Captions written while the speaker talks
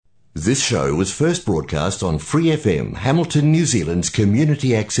This show was first broadcast on Free FM, Hamilton, New Zealand's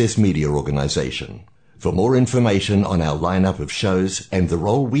community access media organisation. For more information on our lineup of shows and the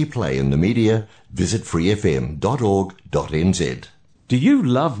role we play in the media, visit freefm.org.nz. Do you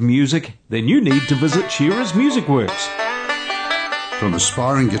love music? Then you need to visit Shearer's Music Works. From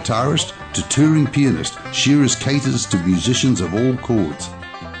aspiring guitarist to touring pianist, Shearer's caters to musicians of all chords.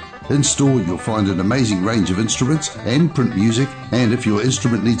 In store, you'll find an amazing range of instruments and print music, and if your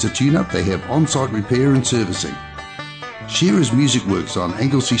instrument needs a tune-up, they have on-site repair and servicing. Shearer's Music Works on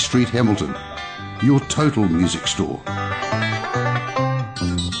Anglesey Street, Hamilton. Your total music store.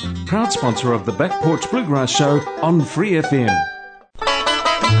 Proud sponsor of the Back Porch Bluegrass Show on Free FM.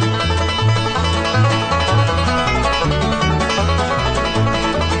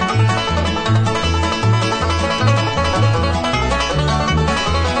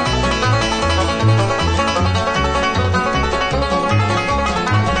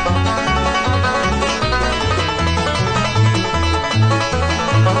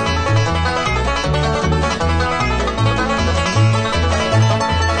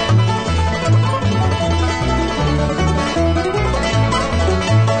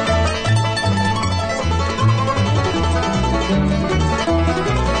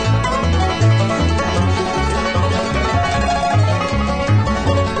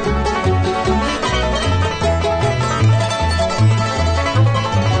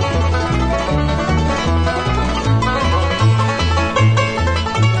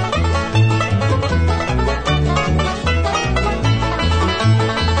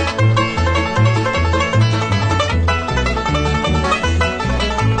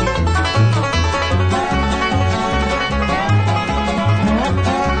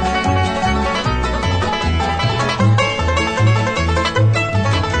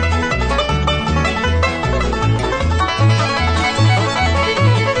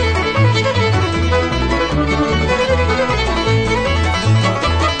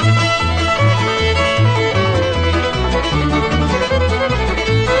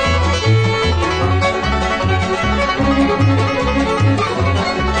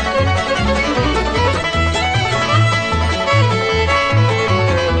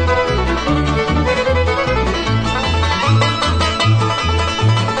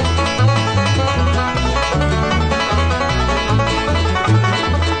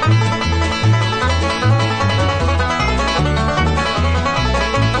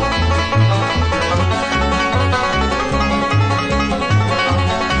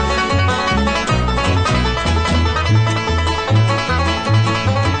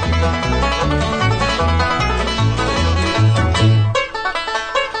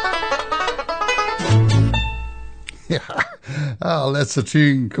 That's a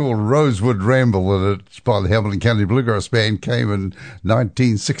tune called Rosewood Ramble, and it's by the Hamilton County Bluegrass Band. Came in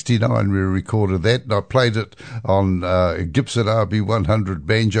 1969. We recorded that, and I played it on Gibson RB100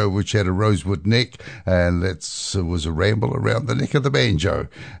 banjo, which had a rosewood neck, and that was a ramble around the neck of the banjo.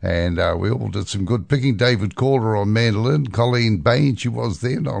 And we all did some good picking. David Calder on mandolin, Colleen Bain, she was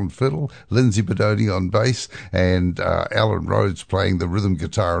then, on fiddle, Lindsay Bedoni on bass, and Alan Rhodes playing the rhythm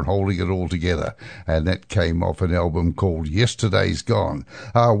guitar and holding it all together. And that came off an album called Yesterday's Gone.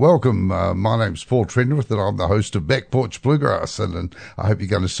 Welcome. My name's Paul Trenwith, and I'm the host of Back Porch Bluegrass, and I hope you're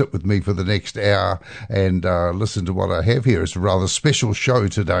going to sit with me for the next hour and listen to what I have here. It's a rather special show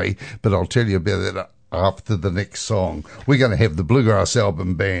today, but I'll tell you about it after the next song. We're going to have the Bluegrass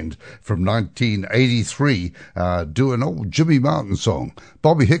Album Band from 1983 do an old Jimmy Martin song.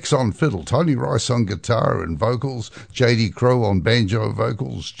 Bobby Hicks on fiddle, Tony Rice on guitar and vocals, J.D. Crowe on banjo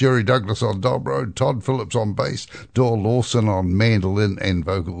vocals, Jerry Douglas on dobro, Todd Phillips on bass, Doyle Lawson on mandolin and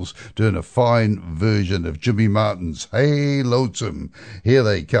vocals, doing a fine version of Jimmy Martin's Hey Lonesome. Here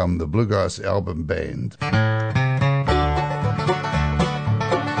they come, the Bluegrass Album Band.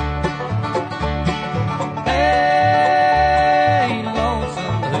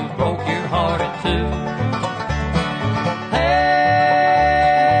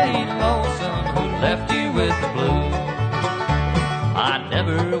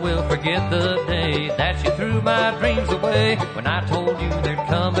 Forget the day that you threw my dreams away, when I told you there'd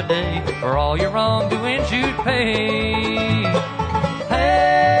come a day for all your wrongdoings you'd pay.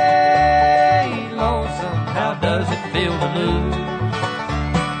 Hey, lonesome, how does it feel to lose?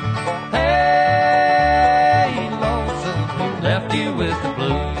 Hey, lonesome, who left you with the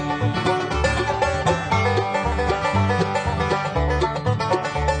blues?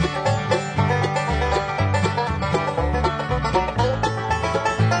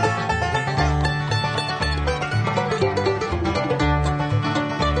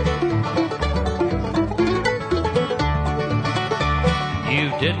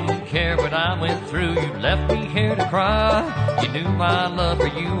 didn't care what I went through. You left me here to cry. You knew my love for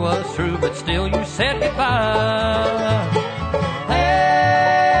you was true, but still you said goodbye.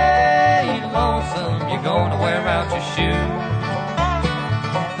 Hey, lonesome, you're gonna wear out your shoe.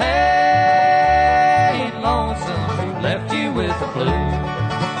 Hey, lonesome, who left you with the blues?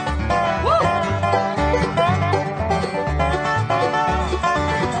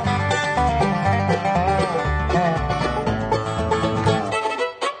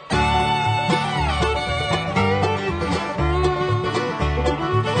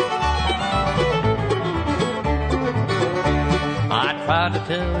 Tried to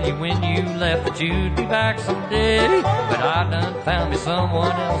tell you when you left that you'd be back someday, but I done found me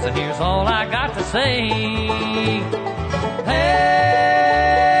someone else, and here's all I got to say.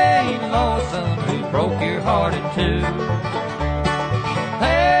 Hey, lonesome, who broke your heart in two?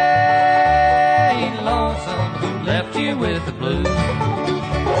 Hey, lonesome, who left you with the blues?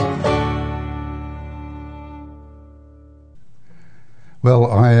 Well,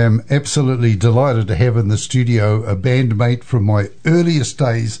 I am absolutely delighted to have in the studio a bandmate from my earliest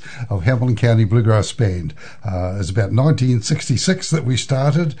days of Hamilton County Bluegrass Band. It was about 1966 that we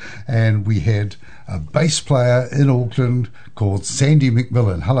started, and we had a bass player in Auckland called Sandy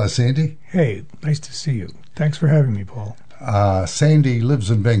McMillan. Hello, Sandy. Hey, nice to see you. Thanks for having me, Paul. Sandy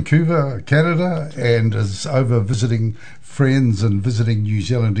lives in Vancouver, Canada, and is over visiting friends and visiting New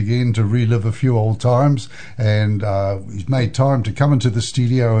Zealand again to relive a few old times, and he's made time to come into the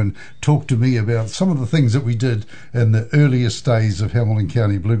studio and talk to me about some of the things that we did in the earliest days of Hamilton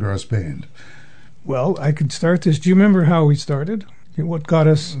County Bluegrass Band. Well, I could start this. Do you remember how we started? What got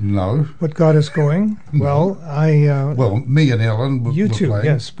us? No. What got us going? Well, well, me and Ellen were playing.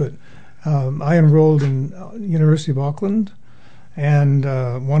 Yes, but I enrolled in University of Auckland and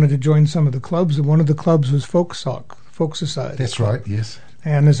wanted to join some of the clubs, and one of the clubs was Folk Society. That's right, yes.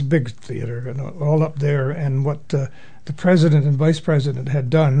 And there's a big theater and all up there, and what the president and vice president had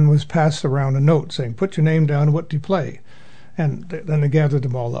done was pass around a note saying, put your name down, what do you play? And then they gathered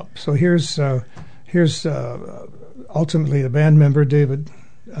them all up. So here's ultimately the band member, David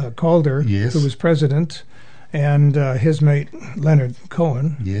Calder, yes, who was president, and his mate, Leonard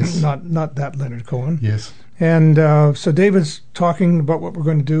Cohen. Yes. Not that Leonard Cohen. Yes. And so David's talking about what we're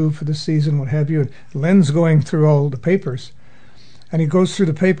going to do for this season, what have you. And Len's going through all the papers. And he goes through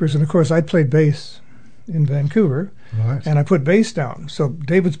the papers. And, of course, I played bass in Vancouver. Right. And I put bass down. So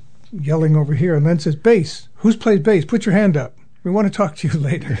David's yelling over here. And Len says, bass. Who's played bass? Put your hand up. We want to talk to you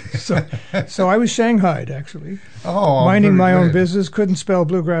later. So I was shanghaied, actually. Oh, minding my own business. Couldn't spell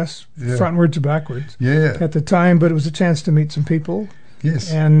bluegrass frontwards or backwards at the time. But it was a chance to meet some people.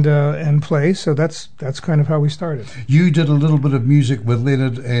 Yes, and play. So that's kind of how we started. You did a little bit of music with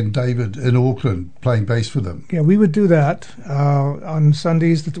Leonard and David in Auckland, playing bass for them. Yeah, we would do that on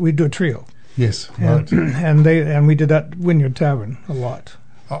Sundays. We'd do a trio. Yes, right. And we did that at Wynyard Tavern a lot.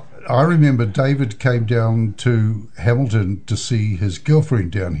 I remember David came down to Hamilton to see his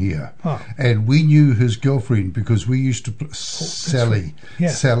girlfriend down here, and we knew his girlfriend because we used to Sally,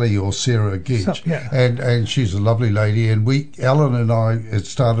 right. Sally or Sarah Gedge, and she's a lovely lady. And Alan and I had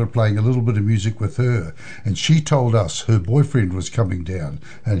started playing a little bit of music with her, and she told us her boyfriend was coming down,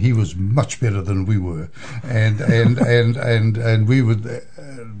 and he was much better than we were, and we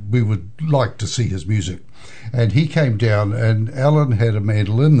would like to see his music. And he came down, and Alan had a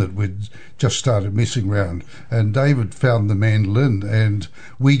mandolin that we'd just started messing around. And David found the mandolin, and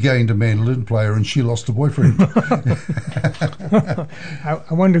we gained a mandolin player, and she lost a boyfriend. I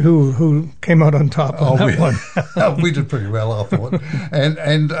wonder who came out on top on that one. We did pretty well, I thought.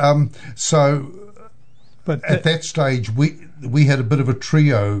 But at that stage, we had a bit of a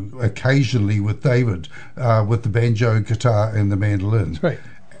trio occasionally with David, with the banjo, guitar, and the mandolin. That's right.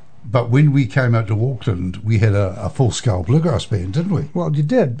 But when we came out to Auckland, we had a full-scale bluegrass band, didn't we? Well, you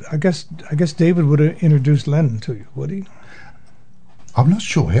did. I guess David would have introduced Len to you, would he? I'm not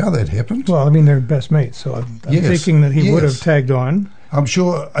sure how that happened. Well, I mean, they're best mates, so I'm thinking that he would have tagged on. I'm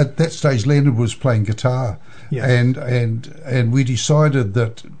sure at that stage Leonard was playing guitar, and we decided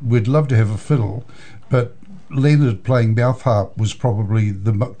that we'd love to have a fiddle, but Leonard playing mouth harp was probably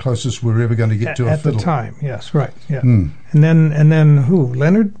the closest we were ever going to get to a fiddle. At the time, yes, right, yeah. And then who?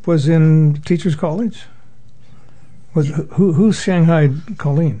 Leonard was in Teachers College? Who's shanghaied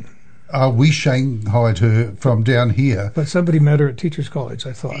Colleen? We shanghaied her from down here. But somebody met her at Teachers College,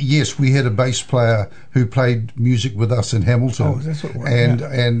 I thought. Yes, we had a bass player who played music with us in Hamilton. Oh, that's what it was.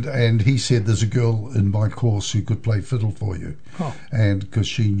 And he said, there's a girl in my course who could play fiddle for you. Oh. And because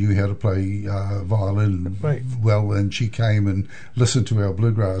she knew how to play violin well, and she came and listened to our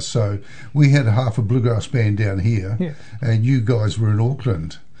bluegrass. So we had half a bluegrass band down here, and you guys were in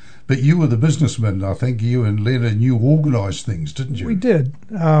Auckland. But you were the businessman, I think. You and Lennon, you organised things, didn't you? We did.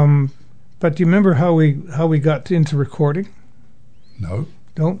 But do you remember how we got into recording? No.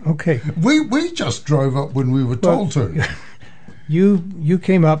 Don't? Okay. We just drove up when we were told to. You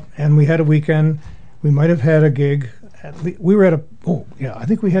came up and we had a weekend. We might have had a gig. We were at I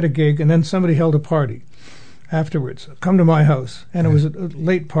think we had a gig, and then somebody held a party afterwards. Come to my house, and it was a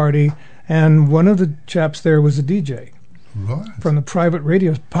late party, and one of the chaps there was a DJ. Right. From the pirate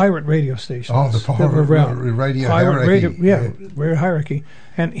radio stations. Oh, the pirate radio hierarchy. Radio hierarchy.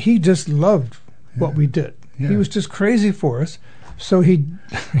 And he just loved what we did. Yeah. He was just crazy for us. So he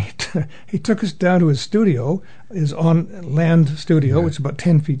took us down to his studio, his on-land studio, which is about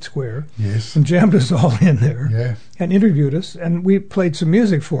 10 feet square, and jammed us all in there and interviewed us. And we played some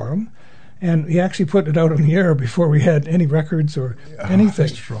music for him. And he actually put it out on the air before we had any records or anything.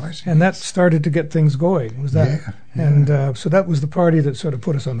 That's right. And that started to get things going, was that. Yeah. And so that was the party that sort of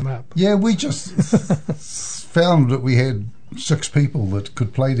put us on the map. Yeah, we just found that we had 6 people that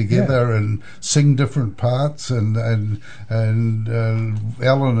could play together and sing different parts, and Alan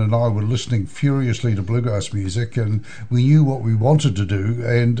and I were listening furiously to bluegrass music, and we knew what we wanted to do,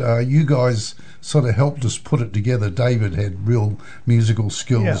 and you guys sort of helped us put it together. David had real musical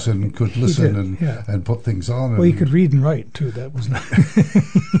skills and could listen and put things on. Well, he could read and write too. That was nice.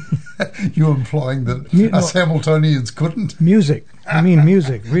 You're implying that us Hamiltonians couldn't? Music. I mean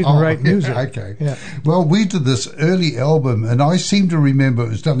music. Read and write music. Okay. Yeah. Well, we did this early album, and I seem to remember it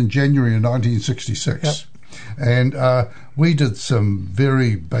was done in January of 1966. Yep. And we did some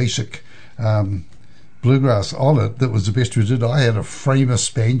very basic bluegrass on it. That was the best we did. I had a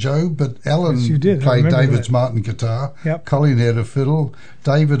Framus banjo, but Alan played David's Martin guitar. Yep. Colin had a fiddle.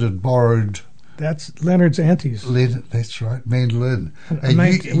 David had borrowed... That's Leonard's aunties. That's right, mandolin.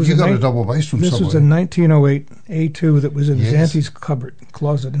 And you got a double bass from somewhere. This was a 1908 A2 that was in his auntie's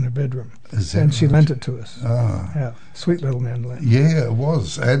closet in her bedroom. And she lent it to us. Yeah, sweet little mandolin. Yeah, it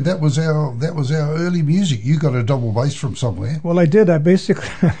was. And that was our early music. You got a double bass from somewhere. Well, I did. I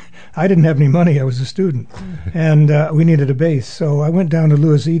I didn't have any money. I was a student. And we needed a bass. So I went down to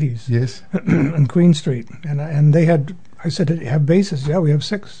Louis Eady's on Queen Street. And they had, I said, have basses? Yeah, we have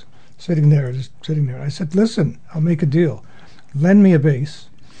 6. Sitting there. I said, listen, I'll make a deal. Lend me a bass,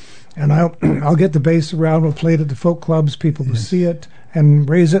 and I'll get the bass around. We'll play it at the folk clubs. People will see it and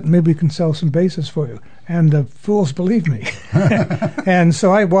raise it, and maybe we can sell some basses for you. And the fools believed me. And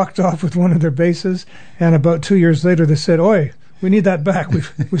so I walked off with one of their basses, and about 2 years later they said, oi, we need that back.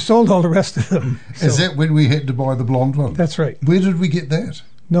 We've sold all the rest of them. So, is that when we had to buy the blonde one? That's right. Where did we get that?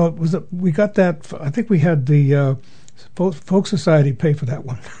 No, we got that. I think we had the Folk Society pay for that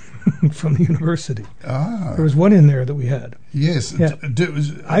one. From the university. There was one in there that we had. Yes. Yeah.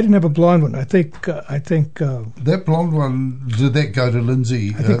 I didn't have a blonde one. I think that blonde one, did that go to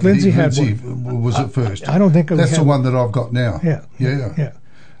Lindsay? I think Lindsay had one. Was it first? I don't think that's the one that I've got now. Yeah.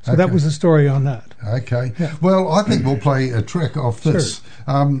 So that was the story on that. Okay. Yeah. Well, I think we'll play a track off this.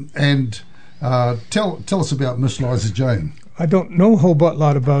 Sure. And tell us about Miss Liza Jane. I don't know a whole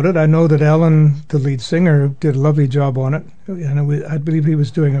lot about it. I know that Alan, the lead singer, did a lovely job on it, and I believe he was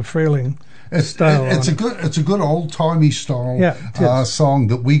doing a frailing style. It's a good old timey style song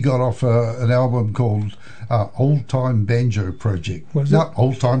that we got off an album called Old Time Banjo Project. Was it?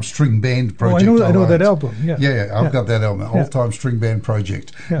 Old Time String Band Project. I know that album. I've got that album, Old Time String Band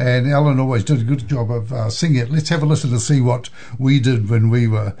Project. Yeah. And Alan always did a good job of singing it. Let's have a listen to see what we did when we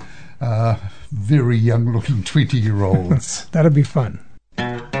were very young-looking 20-year-olds. That'd be fun.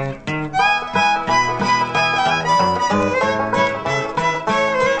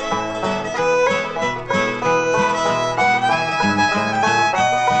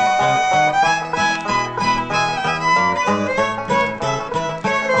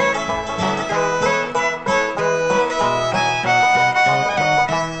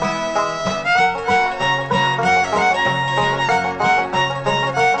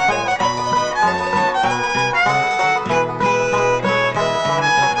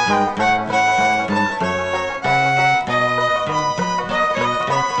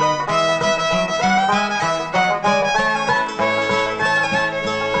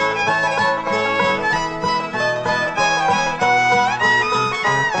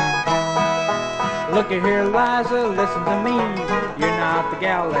 Looky here, Liza, listen to me. You're not the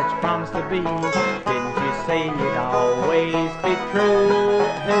gal that you promised to be. Didn't you say you'd always be true?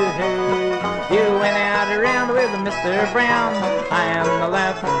 You went out around with Mr. Brown. I am the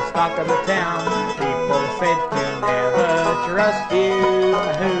laughing stock of the town. People said to never trust you.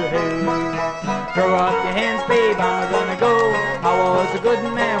 Throw up your hands, babe, I'm gonna go. I was a good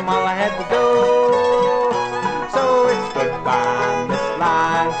man while I had to go. So it's goodbye, Miss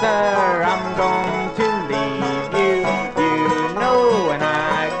Liza sir, I'm going to leave you. You know when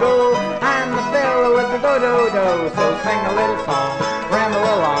I go, I'm the fellow with the do-do-do. So sing a little song, ramble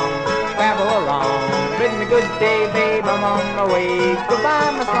along, babble along. Bid me good day, babe, I'm on my way.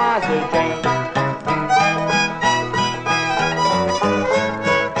 Goodbye, Miss Liza Jane.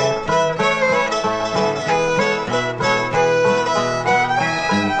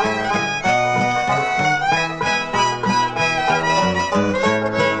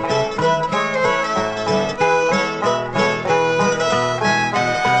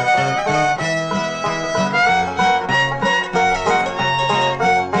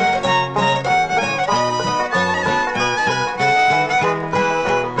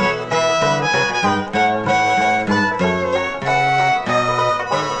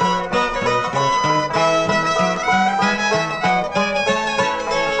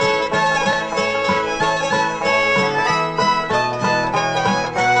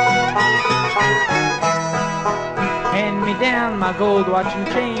 My gold watch and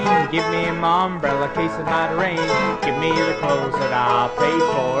chain, give me my umbrella case it might rain, give me the clothes that I'll pay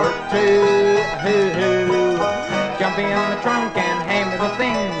for too. Hoo-hoo. Jump in the trunk and hand me the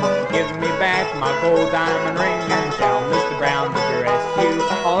things, give me back my gold diamond ring, and tell Mr. Brown to dress you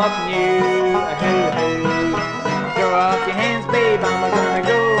all up new. Hoo-hoo. Throw up your hands, babe, I'm gonna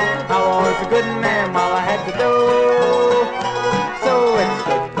go. I was a good man while I had the dough. So it's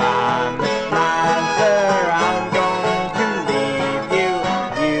goodbye, Miss Liza, I'm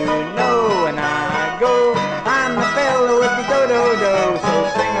do-do-do, so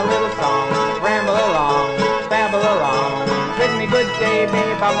sing a little song, ramble along, babble along. Bid me good day,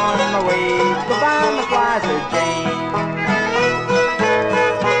 babe, I'm on my way. Goodbye, Miss Liza Jane.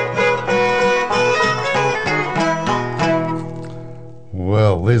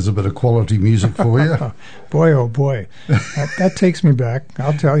 Well, there's a bit of quality music for you. Boy, oh boy, that takes me back,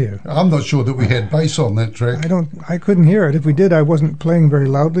 I'll tell you. I'm not sure that we had bass on that track. I couldn't hear it. If we did, I wasn't playing very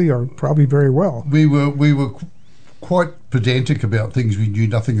loudly or probably very well. We were quite pedantic about things we knew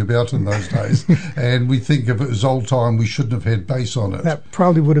nothing about in those days, and we think if it was old time, we shouldn't have had bass on it. That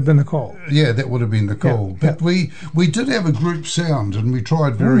probably would have been the call. Yeah, that would have been the call. Yeah, but we did have a group sound, and we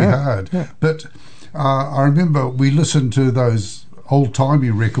tried very hard. Yeah. But I remember we listened to those old-timey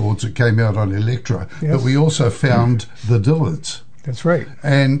records that came out on Elektra, but we also found the Dillards. That's right.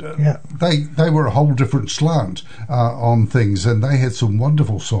 And they were a whole different slant on things, and they had some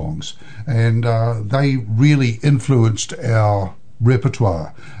wonderful songs, and they really influenced our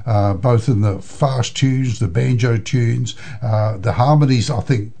repertoire, both in the fast tunes, the banjo tunes, the harmonies. I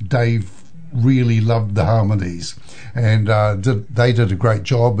think Dave really loved the harmonies, and they did a great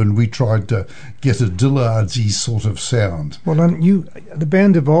job, and we tried to get a Dillardsy sort of sound. Well, the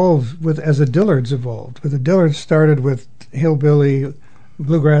band evolved as the Dillards evolved. But the Dillards started with hillbilly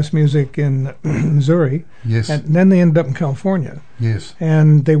bluegrass music in Missouri. Yes. And then they ended up in California. Yes.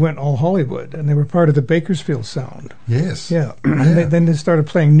 And they went all Hollywood, and they were part of the Bakersfield sound. Yes. Yeah. Then they started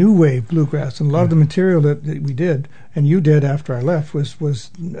playing new wave bluegrass, and a lot of the material that we did, and you did after I left, was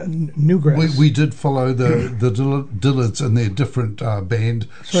newgrass. We did follow the Dillards and their different band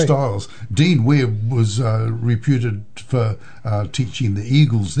styles. Dean Webb was reputed for teaching the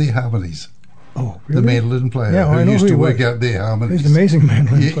Eagles their harmonies. Oh, really? The mandolin player who used to work out their harmonies. He's an amazing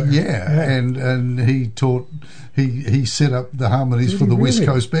mandolin player. Yeah, and he taught, he set up the harmonies for the West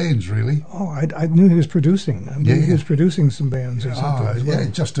Coast bands, really. Oh, I knew he was producing. I knew he was producing some bands or something as well. Yeah,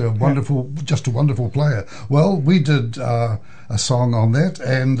 just a wonderful player. Well, we did a song on that,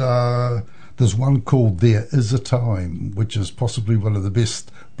 and there's one called There Is a Time, which is possibly one of the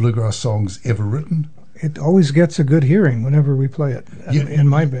best bluegrass songs ever written. It always gets a good hearing whenever we play it in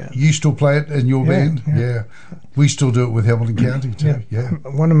my band. You still play it in your band? Yeah. We still do it with Hamilton County too. Yeah.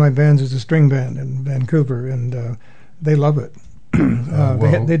 One of my bands is a string band in Vancouver, and they love it.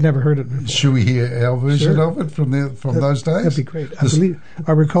 They'd never heard it before. Should we hear our version of it from those days? That'd be great.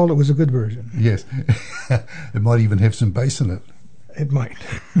 I recall it was a good version. Yes. It might even have some bass in it. It might.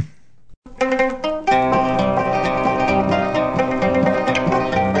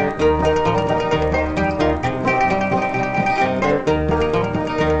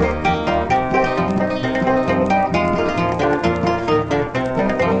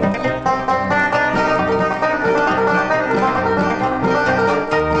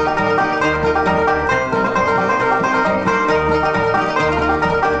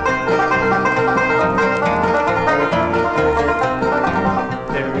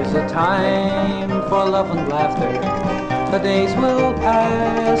 The days will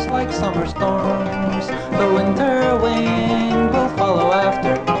pass like summer storms. The winter wind will follow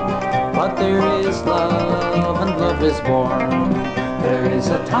after. But there is love, and love is born. There is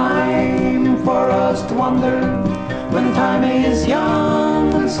a time for us to wander, when time is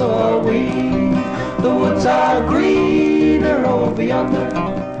young and so are we. The woods are greener over yonder,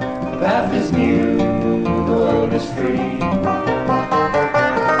 the path is new, the world is free.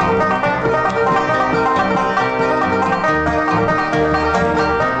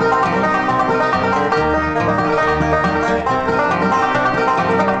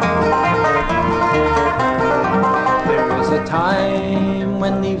 Time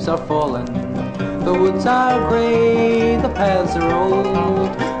when leaves are fallen, the woods are grey, the paths are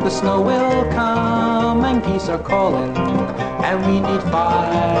old, the snow will come and geese are calling, and we need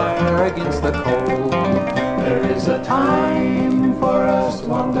fire against the cold. There is a time for us to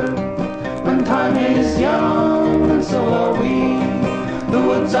wander, when time is young and so are we. The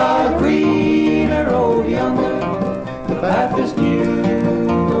woods are greener over yonder, the path is new,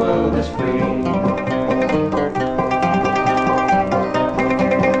 the world is free.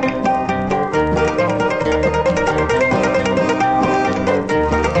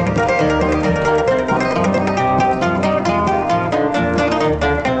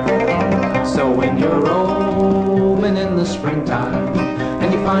 Springtime,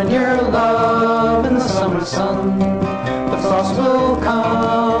 and you find your love in the summer sun. The frost will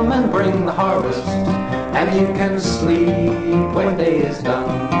come and bring the harvest, and you can sleep when day is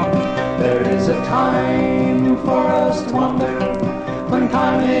done. There is a time for us to wander, when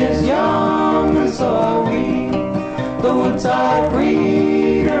time is young and so are we. The woods are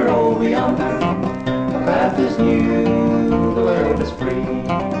greener over yonder, the path is new, the world is free.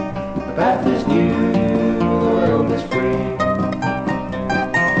 The path is new, the world is free.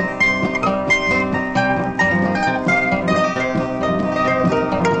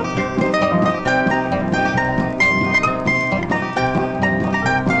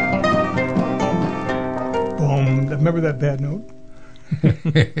 Remember that bad note?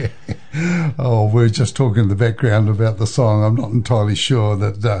 Oh, we're just talking in the background about the song. I'm not entirely sure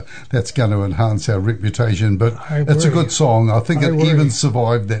that that's going to enhance our reputation, but it's a good song. I think it even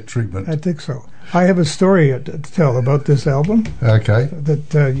survived that treatment. I think so. I have a story to tell about this album. Okay.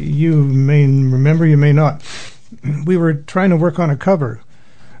 That you may remember, you may not. We were trying to work on a cover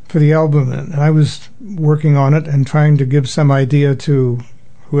for the album, and I was working on it and trying to give some idea to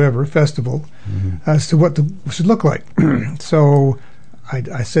whoever, festival, as to what it should look like. So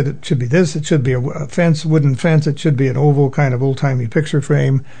I said it should be this, it should be a wooden fence, it should be an oval kind of old-timey picture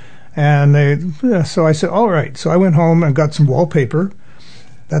frame. And so I said, all right. So I went home and got some wallpaper.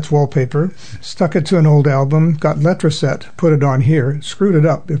 That's wallpaper. Stuck it to an old album, got Letraset, put it on here, screwed it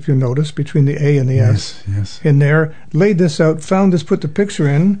up, if you notice, between the A and the S in there, laid this out, found this, put the picture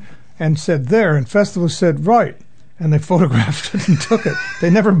in, and said there. And festival said, right. And they photographed it and took it.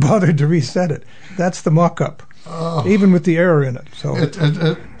 They never bothered to reset it. That's the mock-up, even with the error in it. So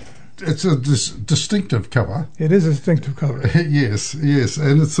it's a distinctive cover. It is a distinctive cover. Yes,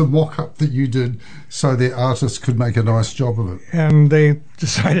 and it's a mock-up that you did so the artists could make a nice job of it. And they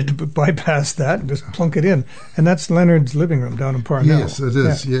decided to bypass that and just plunk it in. And that's Leonard's living room down in Parnell. Yes, it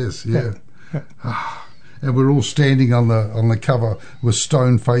is. Yeah. And we're all standing on the cover with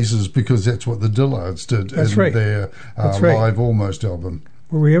stone faces because that's what the Dillards did in their Live Almost album.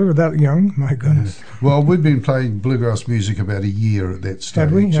 Were we ever that young? My goodness. Yeah. Well, we'd been playing bluegrass music about a year at that stage.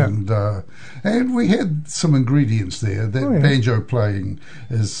 Had we? Yeah. And we had some ingredients there. That banjo playing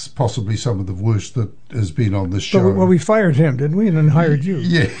is possibly some of the worst that has been on this show. Well, we fired him, didn't we? And then hired you.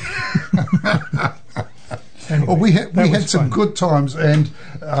 Yeah. Anyway, well, we had some good times, and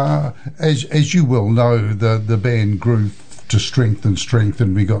as you well know, the band grew to strength,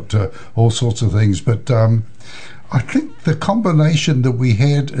 and we got to all sorts of things. But I think the combination that we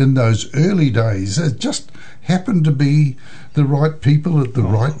had in those early days, it just happened to be the right people at the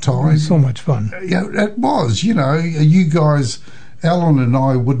right time. It was so much fun. Yeah, it was. You know, you guys, Alan and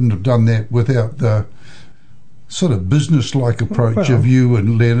I wouldn't have done that without the sort of business-like approach of you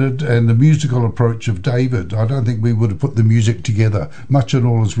and Leonard, and the musical approach of David. I don't think we would have put the music together, much and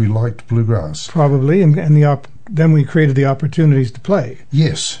all as we liked bluegrass. Probably, and then we created the opportunities to play.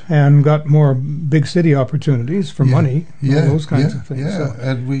 Yes. And got more big city opportunities for money, all those kinds of things. Yeah, so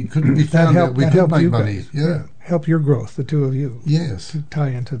and we couldn't be found out we could make money. Yeah. Help your growth, the two of you. Yes. To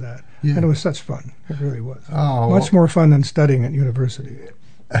tie into that. Yeah. And it was such fun. It really was. Oh, much more fun than studying at university.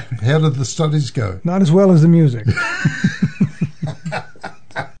 How did the studies go? Not as well as the music.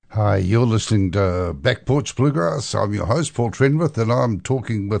 Hi, you're listening to Back Porch Bluegrass. I'm your host, Paul Trenwith, and I'm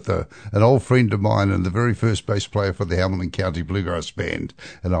talking with an old friend of mine and the very first bass player for the Hamilton County Bluegrass Band.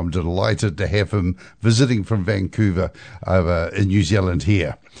 And I'm delighted to have him visiting from Vancouver over in New Zealand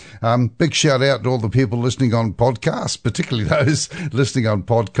here. Big shout out to all the people listening on podcasts, particularly those listening on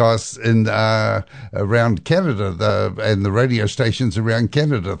podcasts in around Canada and the radio stations around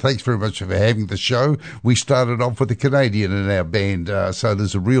Canada. Thanks very much for having the show. We started off with a Canadian in our band, so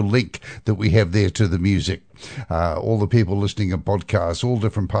there's a real link that we have there to the music. All the people listening on podcasts, all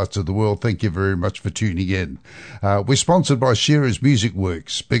different parts of the world, thank you very much for tuning in. We're sponsored by Shearer's Music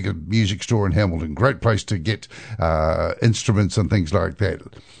Works, big music store in Hamilton. Great place to get instruments and things like that.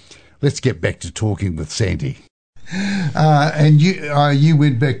 Let's get back to talking with Sandy. And you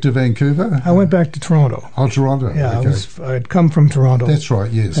went back to Vancouver? I went back to Toronto. Oh, Toronto. Yeah, okay. I'd come from Toronto. That's right,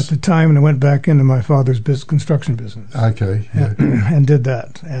 yes. At the time, and I went back into my father's construction business. Okay. Yeah. And did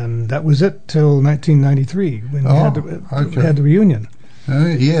that. And that was it till 1993 when we had the reunion.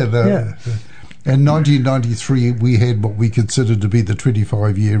 In 1993, we had what we considered to be the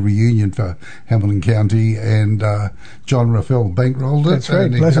 25-year reunion for Hamilton County, and John Raphael bankrolled it. That's right,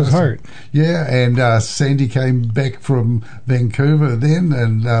 bless his heart. Yeah, and Sandy came back from Vancouver then,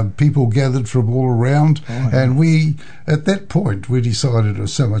 and people gathered from all around. Oh, yeah. And we, at that point, we decided it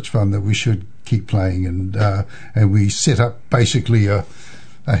was so much fun that we should keep playing, and we set up basically a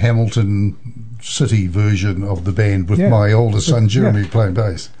Hamilton City version of the band with my oldest son, Jeremy, playing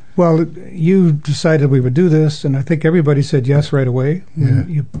bass. Well, you decided we would do this, and I think everybody said yes right away. Yeah.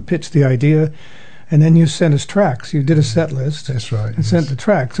 You pitched the idea, and then you sent us tracks. You did a set list. That's right. And sent the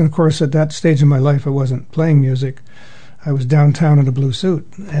tracks. And, of course, at that stage in my life, I wasn't playing music. I was downtown in a blue suit.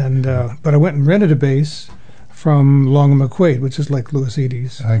 And but I went and rented a bass from Long and McQuaid, which is like Louis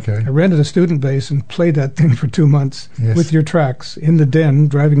Eady's. Okay. I rented a student bass and played that thing for 2 months with your tracks in the den,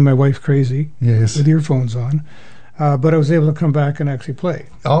 driving my wife crazy with earphones on. But I was able to come back and actually play.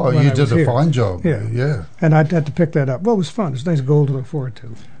 Oh, you did a fine job. Yeah. And I had to pick that up. Well, it was fun. It's a nice goal to look forward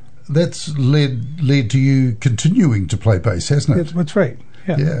to. That's led to you continuing to play bass, hasn't it? That's right.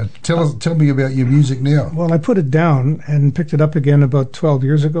 Yeah. Tell me about your music now. Well, I put it down and picked it up again about 12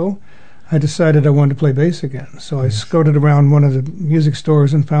 years ago. I decided I wanted to play bass again. So I scouted around one of the music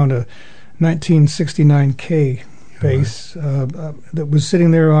stores and found a 1969K bass that was sitting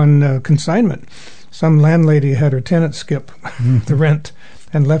there on consignment. Some landlady had her tenant skip the rent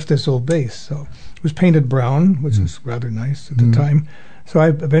and left this old bass. So it was painted brown, which was rather nice at the time. So I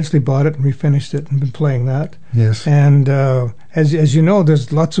eventually bought it and refinished it and been playing that. Yes. And as you know,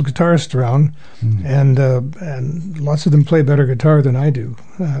 there's lots of guitarists around, and lots of them play better guitar than I do.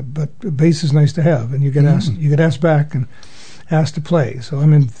 But bass is nice to have, and you get asked back and asked to play. So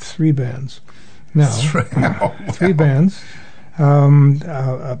I'm in 3 bands now. 3 bands.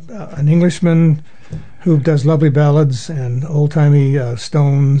 An Englishman who does lovely ballads and old-timey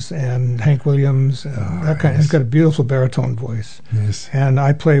Stones and Hank Williams. That kind. He's got a beautiful baritone voice. Yes. And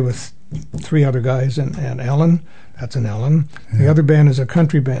I play with 3 other guys, and Ellen. That's an Ellen. Yeah. The other band is a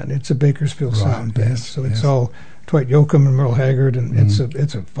country band. It's a Bakersfield sound band. So it's all Dwight Yoakam and Merle Haggard, and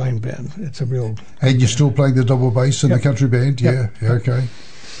it's a fine band. It's a real. And you're still playing the double bass in the country band? Yeah. Okay.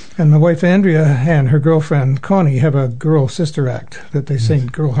 And my wife Andrea and her girlfriend Connie have a girl sister act that they sing,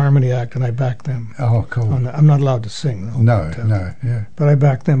 girl harmony act, and I back them. Oh, cool. I'm not allowed to sing though. No. But I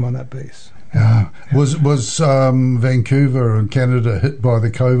back them on that bass. Was Vancouver and Canada hit by the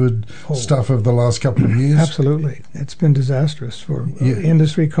COVID stuff of the last couple of years? Absolutely. It's been disastrous for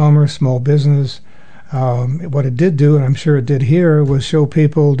industry, commerce, small business. What it did do, and I'm sure it did here, was show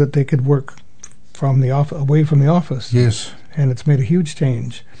people that they could work from the away from the office. Yes. And it's made a huge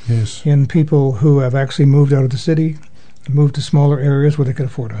change. Yes. In people who have actually moved out of the city, moved to smaller areas where they could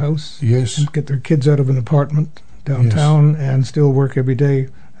afford a house. Yes. And get their kids out of an apartment downtown and still work every day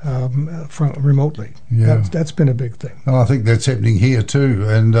remotely. Yeah. That's been a big thing. Oh, I think that's happening here too.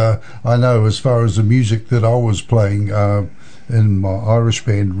 And I know as far as the music that I was playing in my Irish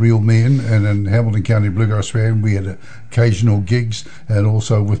band, Real Men, and in Hamilton County Bluegrass Band, we had occasional gigs, and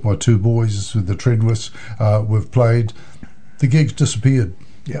also with my 2 boys, with the Trenwiths, we've played. The gigs disappeared.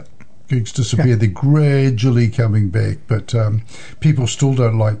 Yep. Gigs disappeared. They're gradually coming back, but people still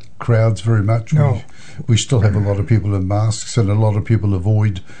don't like crowds very much. No. We still have a lot of people in masks, and a lot of people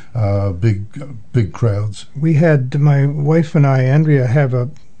avoid big crowds. We had, my wife and I, Andrea, have a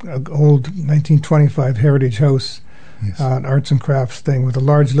old 1925 heritage house, an arts and crafts thing with a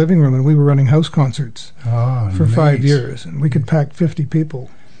large living room, and we were running house concerts for 5 years, and we could pack 50 people.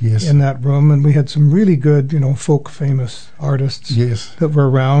 Yes. In that room, and we had some really good, folk famous artists that were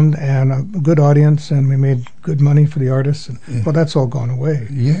around, and a good audience, and we made good money for the artists. And, well, that's all gone away.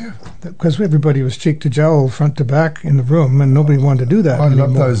 Yeah. Because everybody was cheek to jowl, front to back in the room, and nobody wanted to do that I anymore.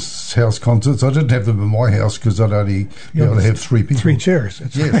 love those house concerts. I didn't have them in my house because I'd only be able to have 3 people. 3 chairs.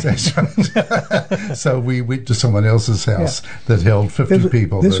 That's Yes, that's right. So we went to someone else's house that held 50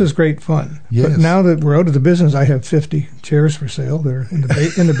 people. This was great fun. Yes. But now that we're out of the business, I have 50 chairs for sale. They're in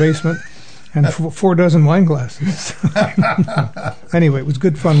the basement. And 4 dozen wine glasses. Anyway, it was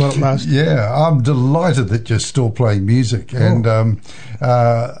good fun while it lasted. Yeah, I'm delighted that you're still playing music. And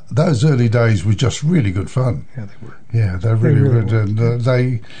those early days were just really good fun. Yeah, they were. Yeah, they really were.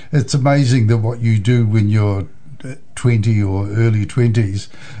 And it's amazing that what you do when you're 20 or early 20s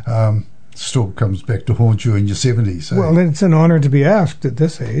still comes back to haunt you in your 70s. So. Well, it's an honor to be asked at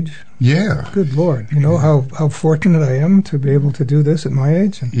this age. Yeah. Good Lord. You know how fortunate I am to be able to do this at my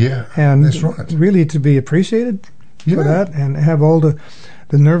age. And that's right. Really to be appreciated for that and have all the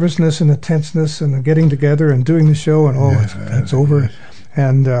nervousness and the tenseness and the getting together and doing the show and it's over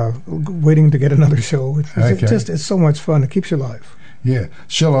and waiting to get another show. It's so much fun. It keeps you alive. Yeah.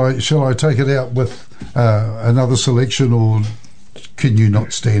 Shall I take it out with another selection, or can you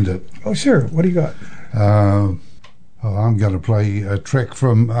not stand it? Oh, sure. What do you got? I'm going to play a track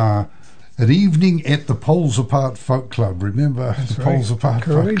from An Evening at the Poles Apart Folk Club. Remember the Poles Apart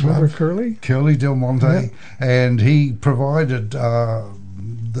Folk Club? Remember Curly? Curly Del Monte. Yeah. And he provided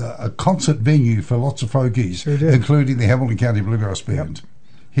a concert venue for lots of folkies, including the Hamilton County Bluegrass Band. Yep.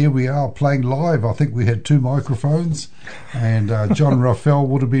 Here we are playing live. I think we had 2 microphones, and John Raphael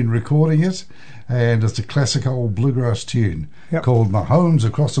would have been recording it. And it's a classic old bluegrass tune called My Home's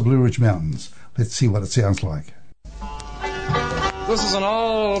Across the Blue Ridge Mountains. Let's see what it sounds like. This is an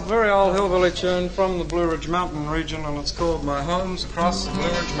very old hillbilly tune from the Blue Ridge Mountain region, and it's called My Home's Across the Blue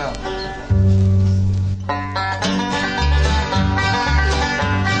Ridge Mountains.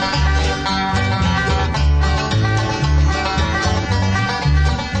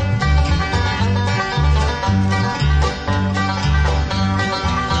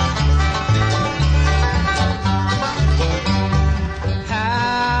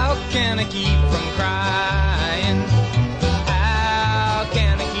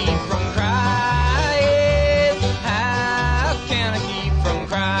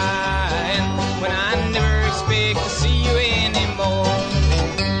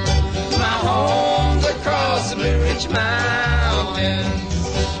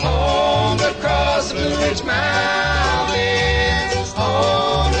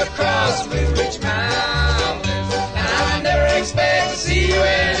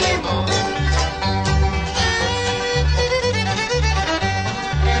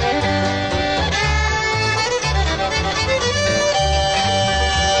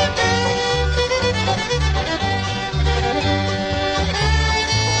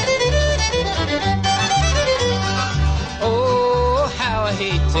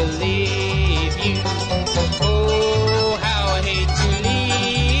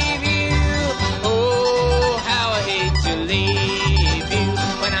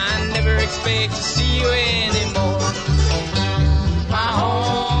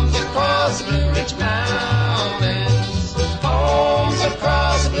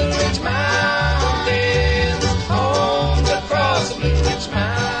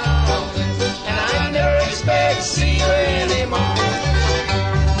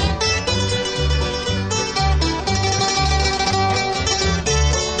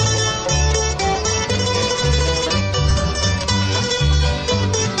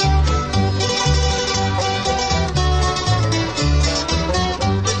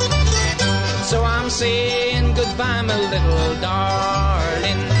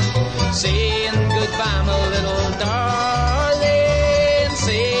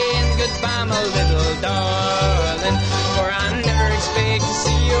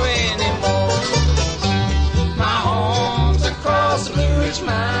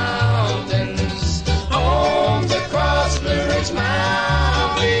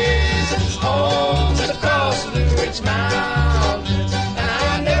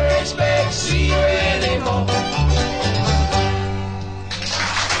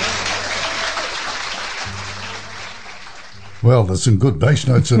 Well, there's some good bass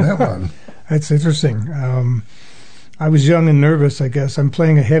notes in that one. That's interesting. I was young and nervous, I guess. I'm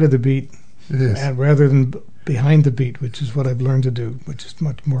playing ahead of the beat and rather than behind the beat, which is what I've learned to do, which is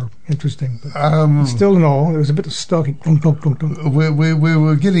much more interesting. But still in all, there was a bit of stalking. We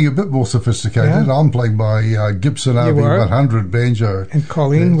were getting a bit more sophisticated. Yeah. I'm playing my Gibson RB100 banjo. And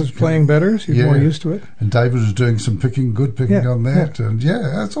Colleen was playing better. She's more used to it. And David was doing some picking on that. Yeah. And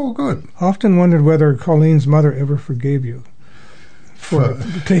that's all good. Often wondered whether Colleen's mother ever forgave you for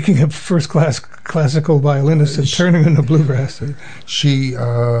taking a first-class classical violinist and turning into bluegrass. She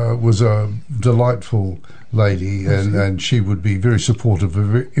was a delightful lady, and she would be very supportive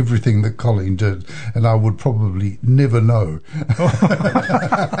of everything that Colleen did, and I would probably never know.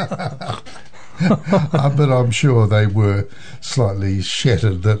 But I'm sure they were slightly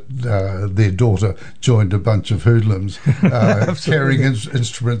shattered that their daughter joined a bunch of hoodlums carrying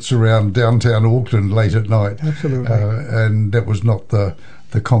instruments around downtown Auckland late at night. Absolutely. And that was not the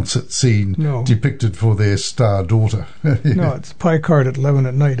concert scene depicted for their star daughter. No, it's pie cart at 11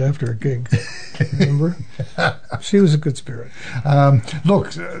 at night after a gig. Remember? She was a good spirit.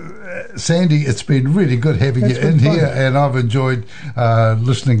 Look, Sandy, it's been really good having you in here, and I've enjoyed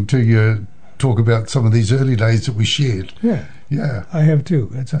listening to you talk about some of these early days that we shared. Yeah, I have too.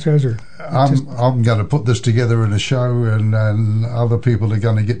 It's a treasure. I'm going to put this together in a show, and other people are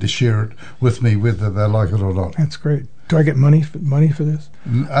going to get to share it with me, whether they like it or not. That's great. Do I get money for this?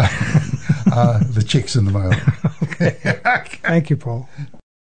 The check's in the mail. Okay. Thank you, Paul.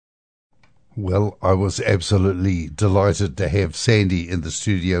 Well, I was absolutely delighted to have Sandy in the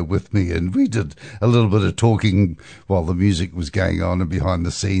studio with me, and we did a little bit of talking while the music was going on and behind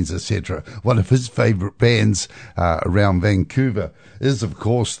the scenes, etc. One of his favourite bands around Vancouver is, of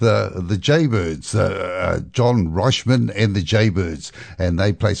course, the Jaybirds, John Reichman and the Jaybirds, and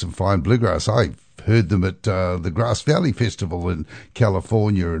they play some fine bluegrass. I've heard them at the Grass Valley Festival in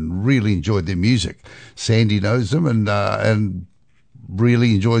California and really enjoyed their music. Sandy knows them and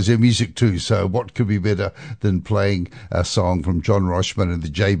really enjoys their music too, so what could be better than playing a song from John Reichman and the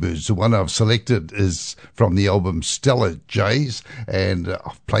Jaybirds? The one I've selected is from the album Stellar Jays, and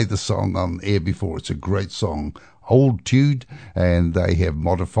I've played the song on air before. It's a great song, old tuned, and they have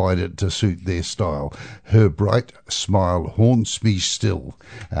modified it to suit their style. Her bright smile haunts me still.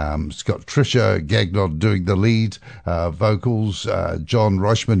 It's got Tricia Gagnod doing the lead vocals, John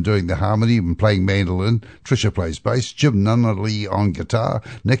Reichman doing the harmony and playing mandolin, Tricia plays bass, Jim Nunnally on guitar,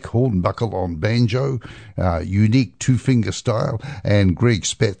 Nick Hornbuckle on banjo, unique two-finger style, and Greg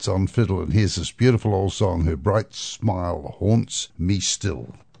Spatz on fiddle. And here's this beautiful old song, Her Bright Smile Haunts Me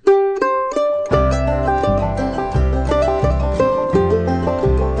Still.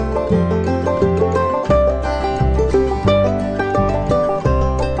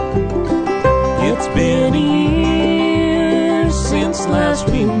 Been years since last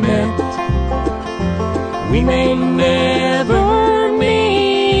we met. We may never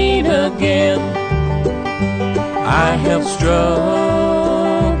meet again. I have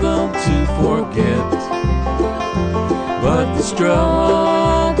struggled to forget, but the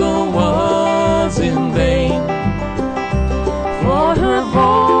struggle was in vain. For her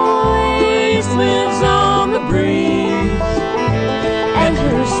voice lives on the breeze, and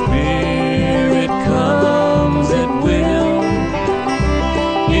her spirit comes at will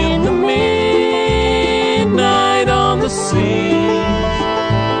in the midnight on the sea.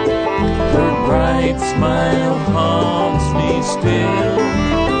 Her bright smile haunts me still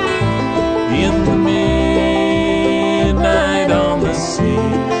in the midnight on the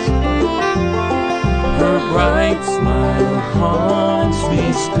seas. Her bright smile haunts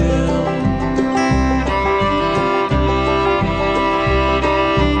me still.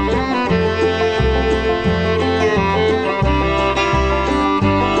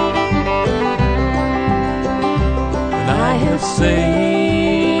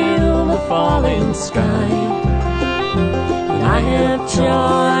 Sail the falling sky, and I have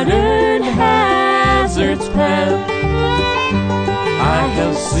chartered hazard's path. I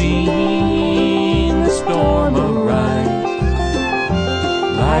have seen the storm arise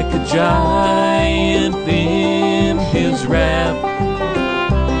like a giant in his wrath.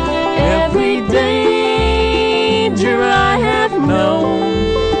 Every danger I have known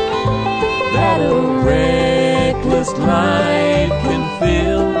that a reckless life can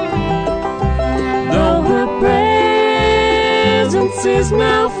fill, though her presence is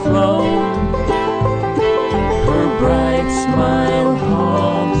now flown, her bright smile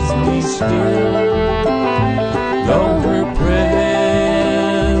haunts me still. Though her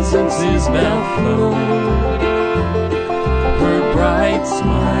presence is now flown, her bright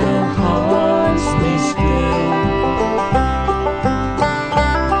smile haunts me still.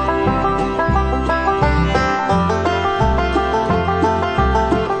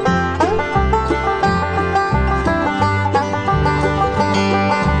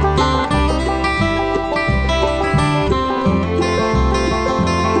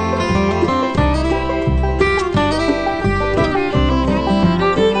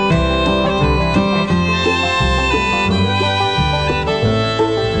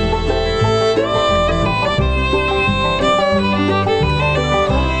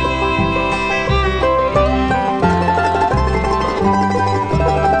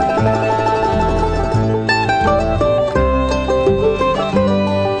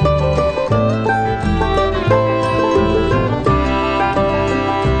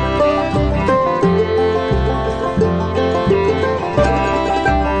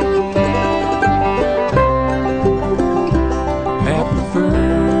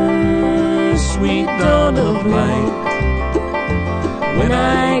 sweet dawn of light. When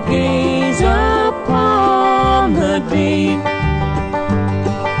I gaze upon the deep,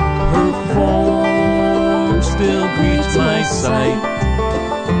 her form still greets my sight,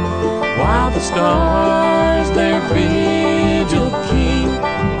 while the stars their vigil keep.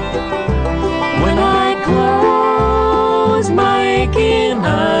 When I close my aching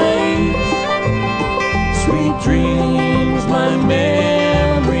eyes, sweet dreams my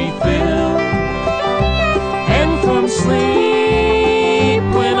memory fill, and from sleep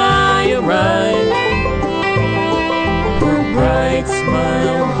when I arise, her bright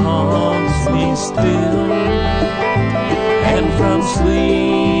smile haunts me still. And from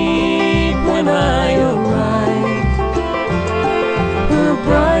sleep when I arise, her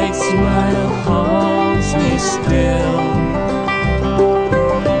bright smile haunts me still.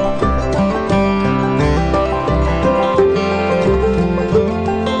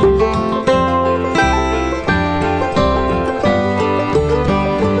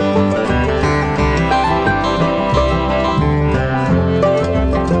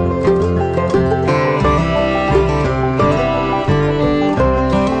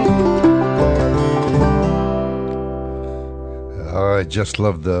 I just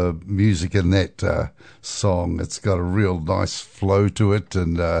love the music in that song. It's got a real nice flow to it,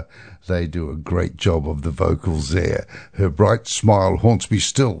 and they do a great job of the vocals there. Her bright smile haunts me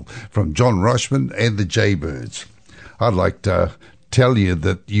still, from John Rushman and the Jaybirds. I'd like to tell you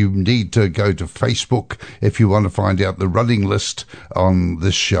that you need to go to Facebook if you want to find out the running list on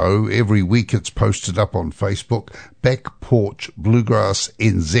this show. Every week it's posted up on Facebook, Back Porch Bluegrass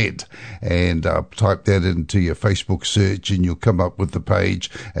NZ, and type that into your Facebook search and you'll come up with the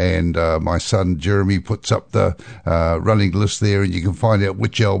page, and my son Jeremy puts up the running list there, and you can find out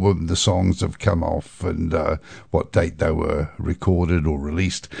which album the songs have come off and what date they were recorded or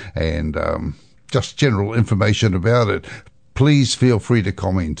released, and just general information about it. Please feel free to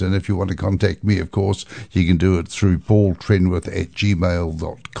comment, and if you want to contact me, of course, you can do it through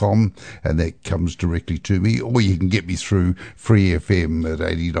paultrenwith@gmail.com, and that comes directly to me, or you can get me through Free FM at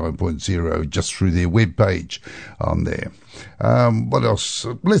 89.0, just through their webpage on there. What else?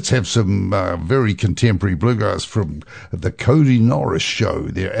 Let's have some very contemporary bluegrass from the Cody Norris Show.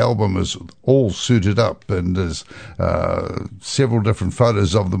 Their album is All Suited Up, and there's several different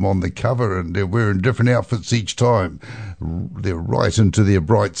photos of them on the cover, and they're wearing different outfits each time. They're right into their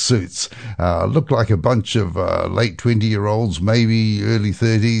bright suits. Look like a bunch of late 20-year-olds, maybe early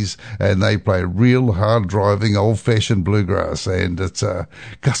 30s, and they play real hard-driving, old-fashioned bluegrass, and it's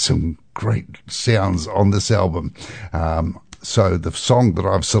got some great sounds on this album. So the song that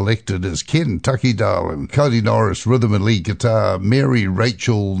I've selected is Kentucky Darling, Cody Norris rhythm and lead guitar, Mary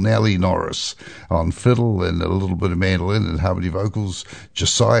Rachel Nellie Norris on fiddle and a little bit of mandolin and harmony vocals,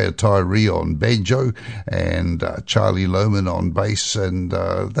 Josiah Tyree on banjo, and Charlie Lohman on bass, and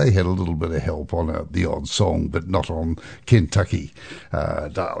they had a little bit of help on the odd song, but not on Kentucky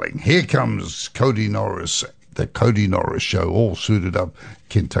Darling. Here comes Cody Norris, the Cody Norris Show, All Suited Up,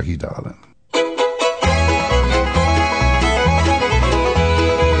 Kentucky Darling.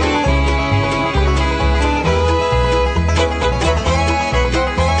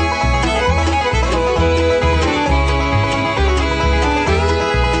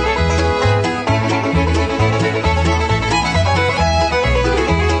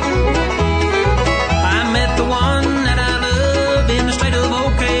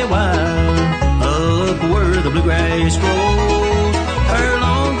 Bluegrass rolls, her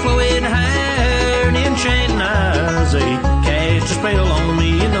long flowing hair and enchanting eyes, they cast a spell on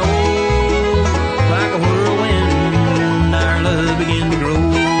me, you know. Like a whirlwind, our love began to grow.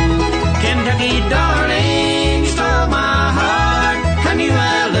 Kentucky darling, you stole my heart. I knew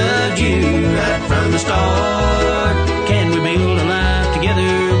I loved you right from the start. Can we build a life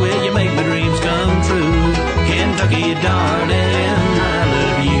together? Will you make my dreams come true? Kentucky darling, I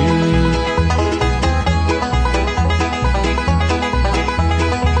love you.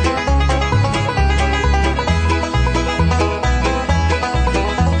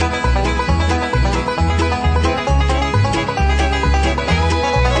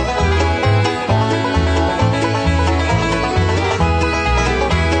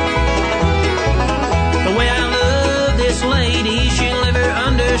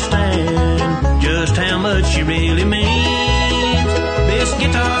 Just how much she really means. This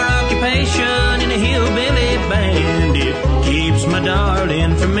guitar occupation in a hillbilly band, it keeps my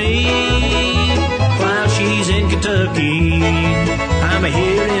darling for me. While she's in Kentucky, I'm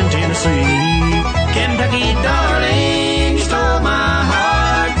here in Tennessee. Kentucky darling, you stole my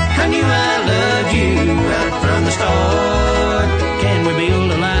heart. I knew I loved you right from the start. Can we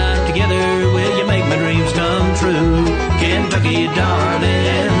build a life together? Will you Kentucky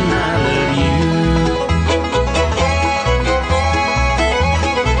darling, I love you.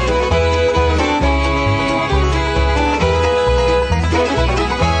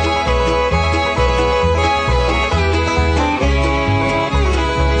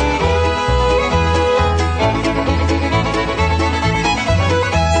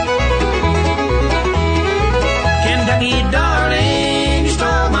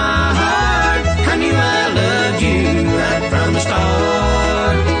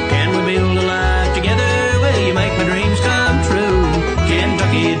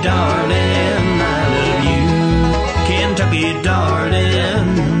 Darling, I love you, Kentucky darling,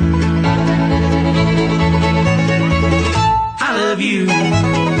 I love you.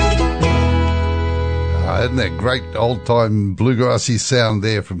 Isn't that great old-time bluegrassy sound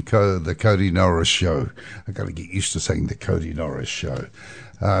there from the Cody Norris Show? I've got to get used to saying the Cody Norris Show.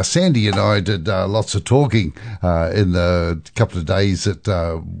 Sandy and I did lots of talking in the couple of days that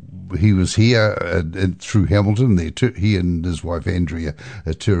he was here through Hamilton. He and his wife Andrea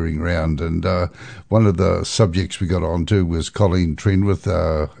are touring around, and one of the subjects we got onto was Colleen Trenwith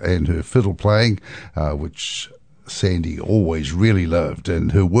and her fiddle playing, which Sandy always really loved,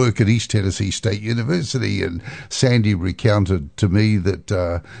 and her work at East Tennessee State University. And Sandy recounted to me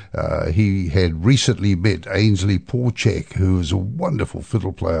that he had recently met Ainsley Porchek, who is a wonderful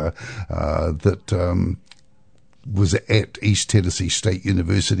fiddle player that was at East Tennessee State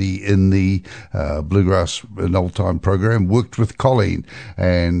University in the Bluegrass and Old Time program, worked with Colleen.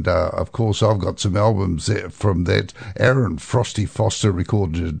 And of course, I've got some albums from that. Aaron Frosty Foster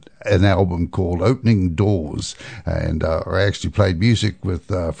recorded an album called Opening Doors, and I actually played music with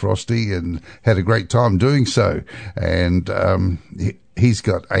Frosty and had a great time doing so. And he's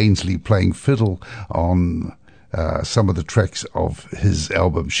got Ainsley playing fiddle on some of the tracks of his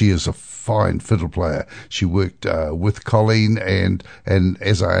album. She is a fine fiddle player. She worked with Colleen, and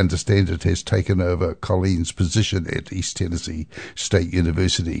as I understand it, has taken over Colleen's position at East Tennessee State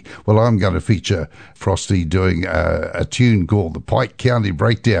University. Well, I'm going to feature Frosty doing a tune called the Pike County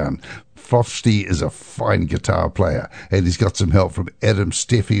Breakdown. Frosty is a fine guitar player, and he's got some help from Adam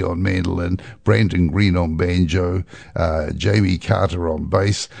Steffi on mandolin, Brandon Green on banjo, Jamie Carter on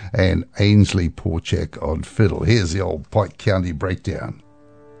bass, and Ainsley Porchek on fiddle. Here's the old Pike County Breakdown.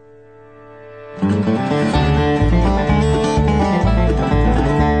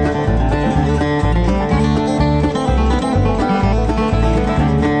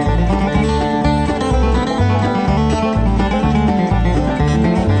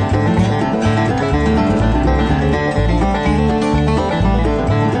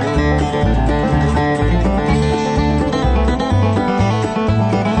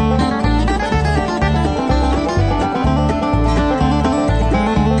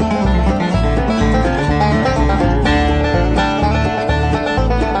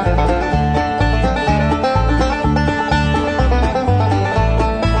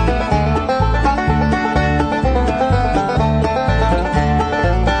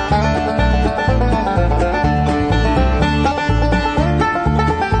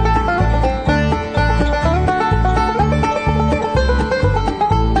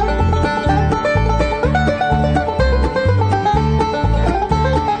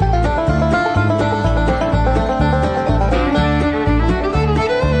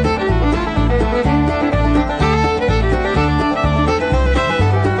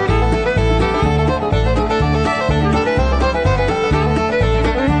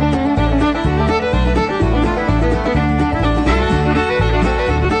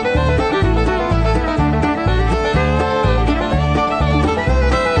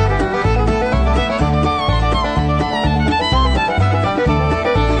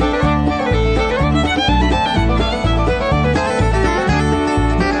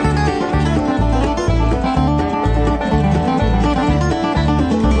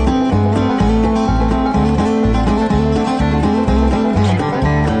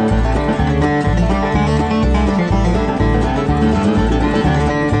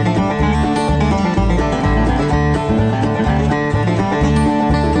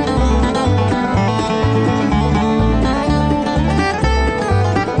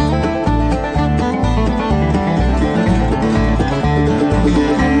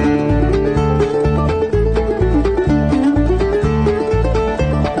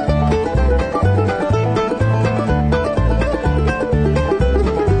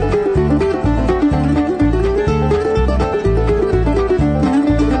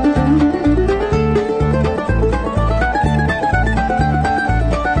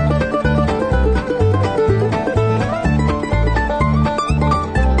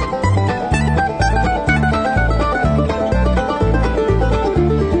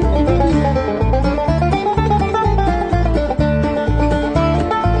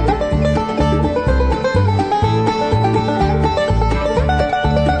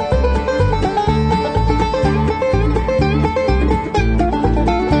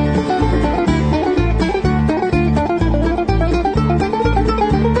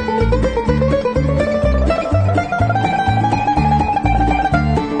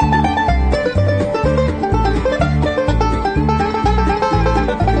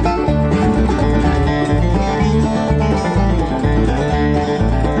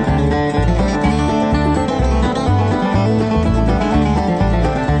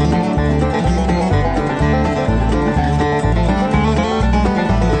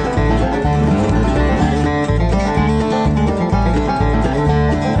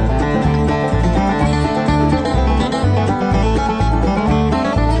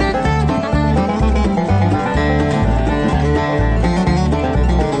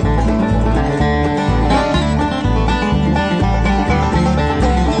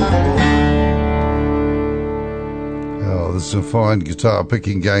 fine guitar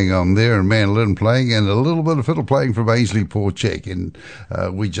picking going on there, and mandolin playing, and a little bit of fiddle playing from Ainsley Porchek. And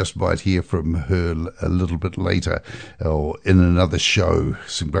we just might hear from her a little bit later, or in another show.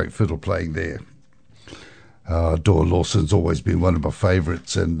 Some great fiddle playing there. Doyle Lawson's always been one of my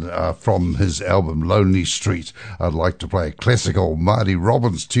favourites, and from his album Lonely Street, I'd like to play a classical Marty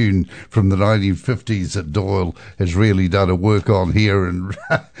Robbins tune from the 1950s that Doyle has really done a work on here and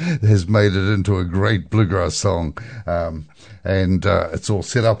has made it into a great bluegrass song. And it's all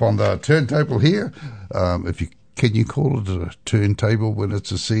set up on the turntable here. Can you call it a turntable when it's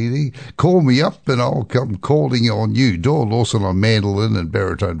a CD? Call me up and I'll come calling on you. Doyle Lawson on mandolin and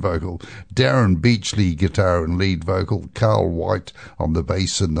baritone vocal. Darren Beachley guitar and lead vocal. Carl White on the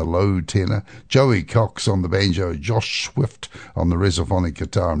bass and the low tenor. Joey Cox on the banjo. Josh Swift on the resophonic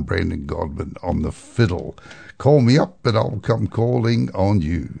guitar and Brandon Godwin on the fiddle. Call me up and I'll come calling on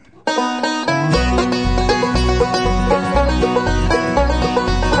you.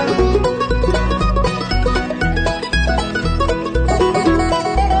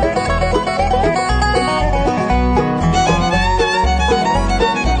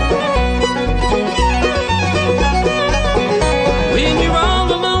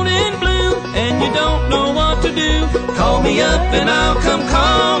 And I'll come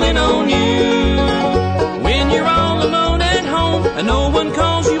calling on you. When you're all alone at home and no one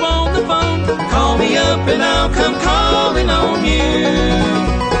calls you on the phone, call me up and I'll come calling on you.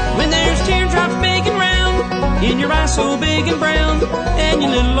 When there's teardrops big and round in your eyes so big and brown, and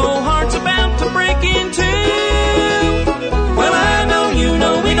your little old heart's about to break in two, well, I know you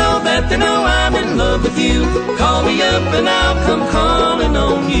know, we know that they know I'm in love with you. Call me up and I'll come calling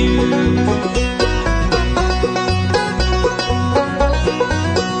on you.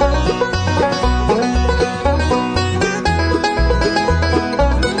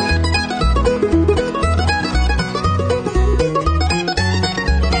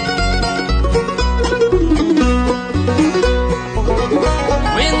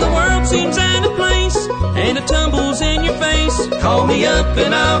 Tumbles in your face, call me up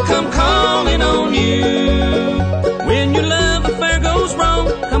and I'll come calling on you. When your love affair goes wrong,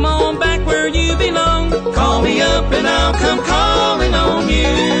 come on back where you belong. Call me up and I'll come calling on you.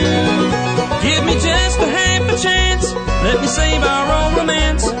 Give me just a half a chance, let me save our old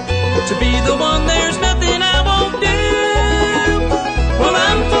romance. To be the one, there's nothing I won't do. Well,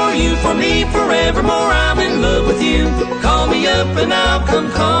 I'm for you, for me, forevermore. I'm in love with you. Call me up and I'll come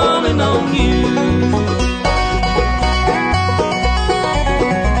calling on you.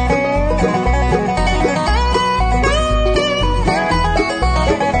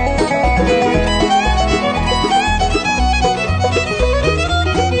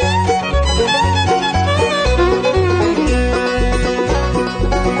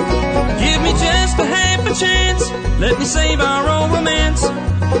 Let me save our old romance.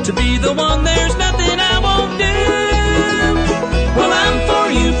 To be the one, there's nothing I won't do. Well, I'm for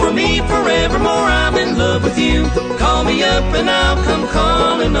you, for me, forevermore. I'm in love with you. Call me up and I'll come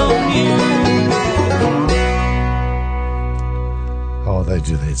calling on you. Oh, they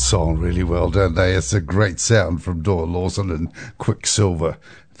do that song really well, don't they? It's a great sound from Doyle Lawson and Quicksilver.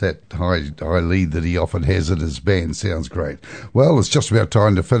 That high lead that he often has in his band sounds great. Well, it's just about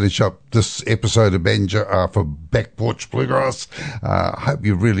time to finish up this episode of Banjo for Back Porch Bluegrass. I hope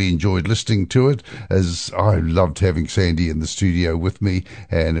you really enjoyed listening to it, as I loved having Sandy in the studio with me,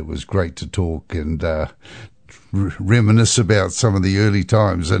 and it was great to talk and reminisce about some of the early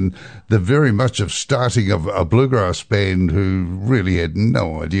times and the very much of starting of a bluegrass band who really had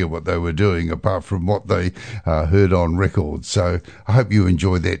no idea what they were doing apart from what they heard on record. So I hope you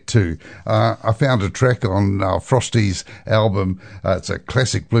enjoyed that too. I found a track on Frosty's album. It's a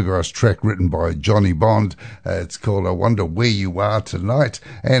classic bluegrass track written by Johnny Bond. It's called I Wonder Where You Are Tonight,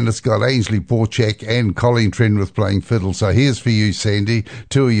 and it's got Ainsley Porchek and Colleen Trenwith playing fiddle. So here's for you, Sandy,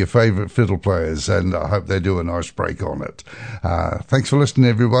 two of your favourite fiddle players, and I hope they do a nice break on it. Thanks for listening,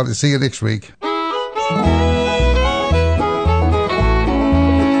 everybody. See you next week.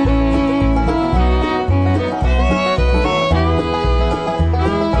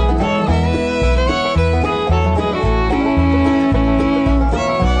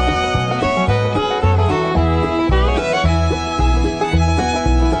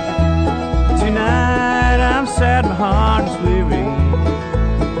 Tonight I'm sad, my heart is weary,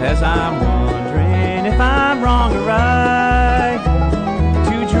 as I'm wondering if I'm wrong or right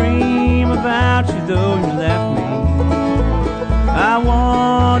to dream about you though you left me. I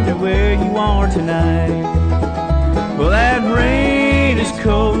wonder where you are tonight. Well, that rain is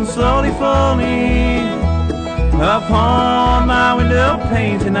cold and slowly falling upon my window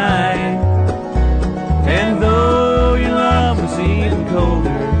pane tonight, and though your love was getting colder.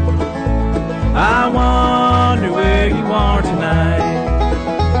 I wonder where you are tonight.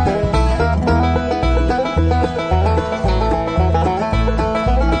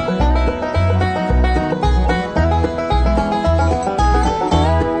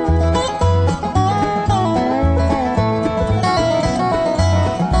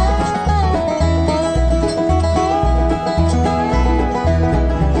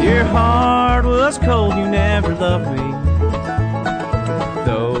 Your heart was cold, you never loved me,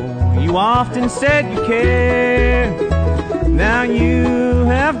 though you often said you cared. Now you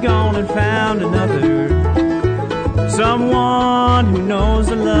have gone and found another, someone who knows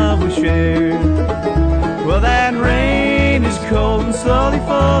the love we shared. Well, that rain is cold and slowly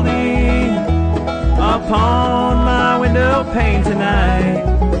falling upon my window pane tonight.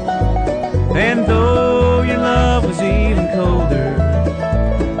 And though your love was even colder,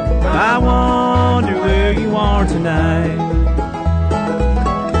 I wonder where you are tonight.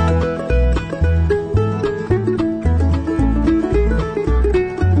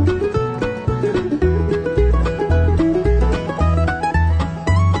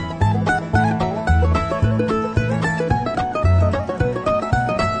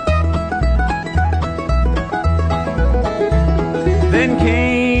 Then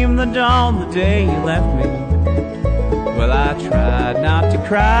came the dawn, the day you left me. Well, I tried not to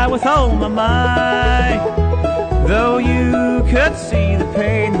cry with all my might, though you could see the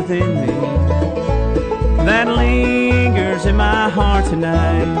pain within me that lingers in my heart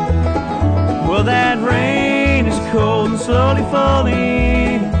tonight. Well, that rain is cold and slowly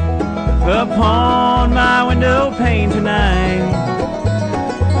falling upon my window pane tonight.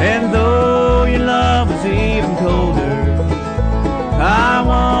 And though your love was even colder, I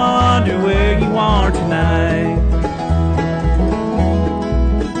wonder where you are tonight.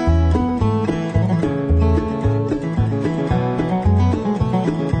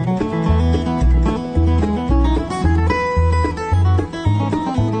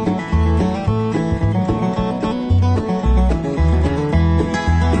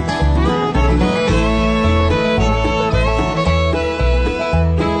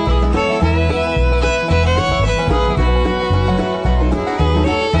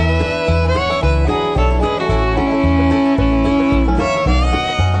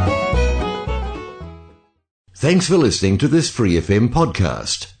 Thanks for listening to this Free FM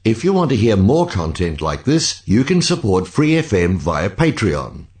podcast. If you want to hear more content like this, you can support Free FM via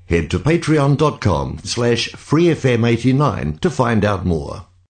Patreon. Head to patreon.com/freefm89 to find out more.